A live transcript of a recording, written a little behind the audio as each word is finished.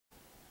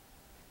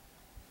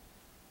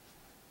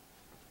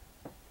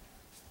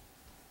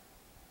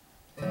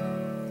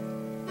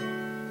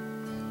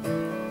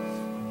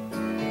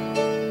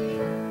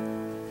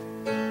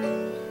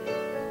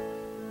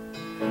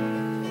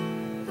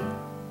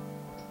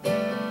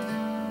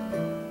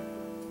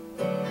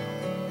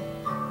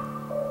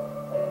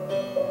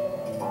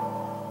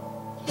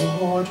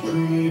Lord,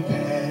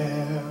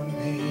 prepare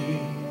me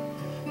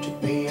to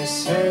be a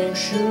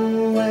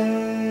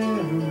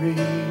sanctuary,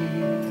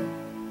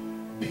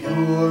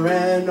 pure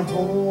and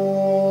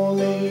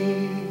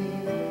holy,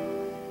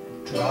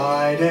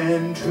 tried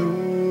and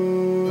true.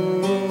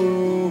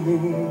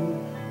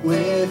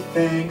 With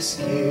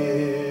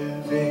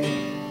thanksgiving,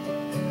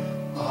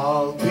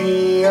 I'll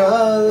be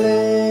a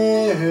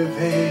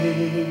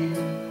living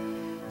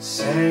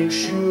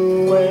sanctuary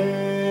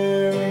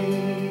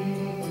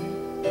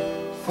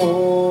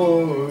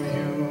for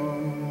you.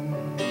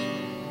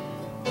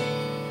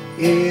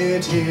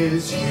 It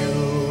is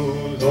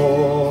you,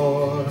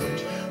 Lord,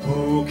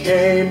 who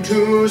came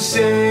to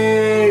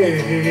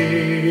save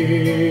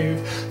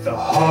the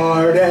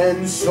heart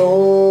and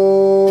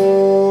soul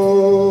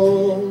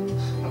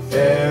of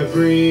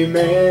every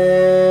man.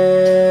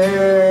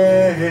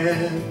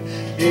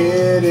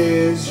 It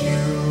is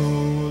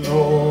you,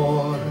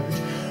 Lord,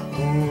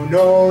 who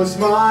knows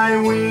my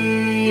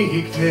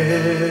weakness,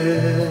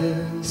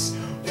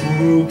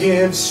 who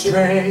gives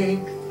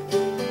strength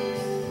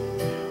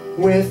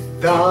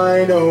with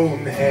thine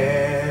own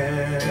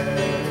hand.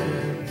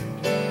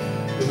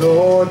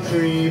 Lord,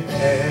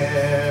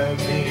 prepare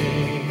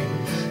me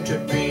to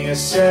be a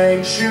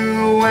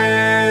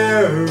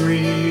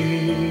sanctuary,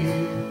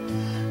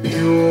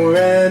 pure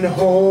and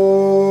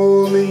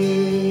holy,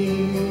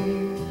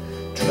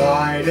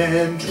 tried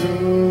and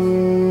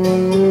true.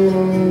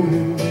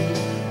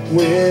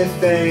 With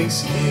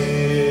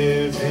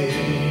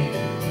thanksgiving,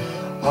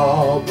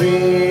 I'll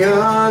be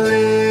a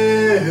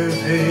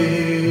living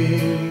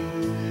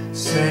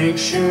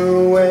sanctuary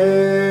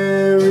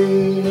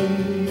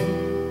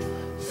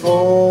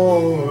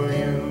for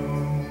you.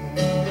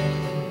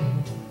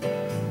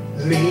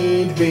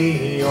 Lead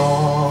me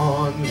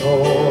on,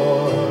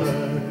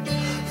 Lord,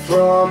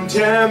 from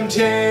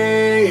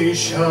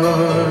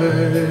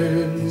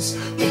temptations.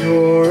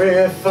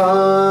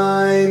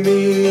 Purify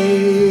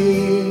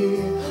me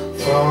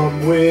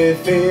from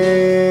within.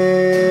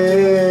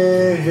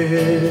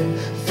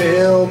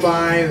 Fill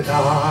my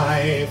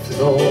life,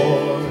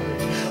 Lord,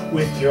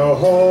 with your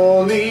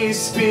Holy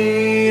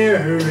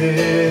Spirit.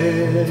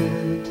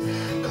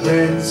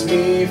 Cleanse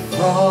me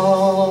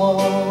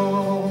from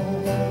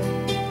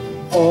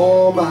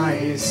all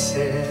my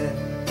sin.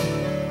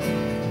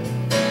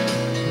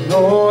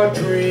 Lord,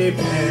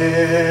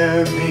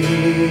 prepare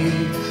me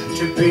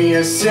to be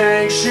a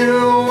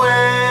sanctuary,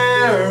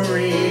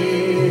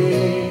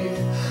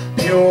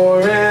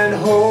 pure and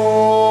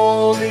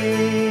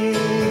holy,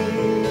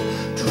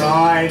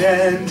 tried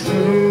and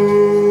true.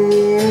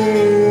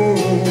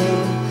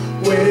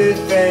 With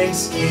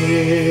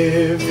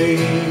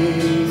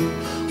thanksgiving,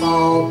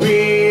 I'll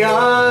be a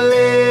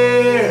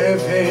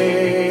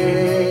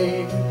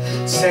living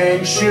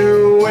sanctuary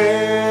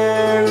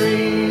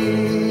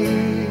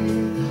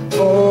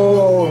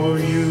for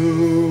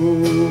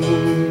you.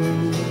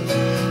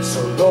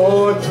 So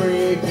Lord,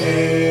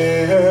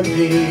 prepare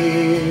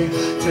me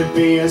to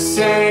be a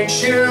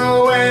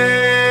sanctuary,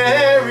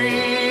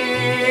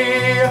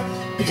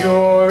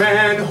 pure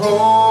and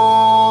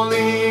holy,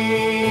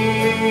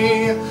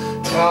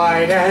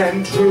 tried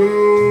and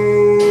true.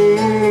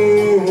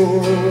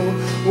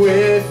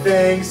 With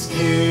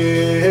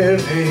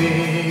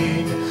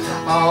thanksgiving,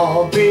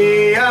 I'll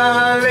be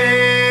a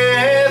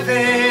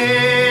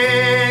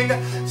living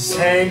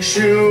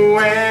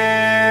sanctuary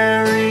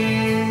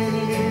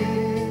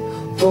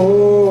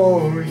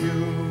for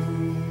you.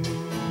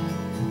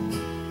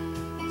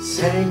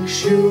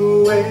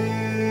 Sanctuary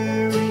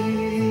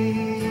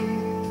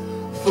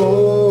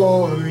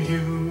for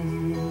you.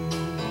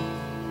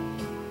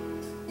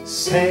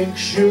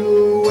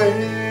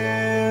 Sanctuary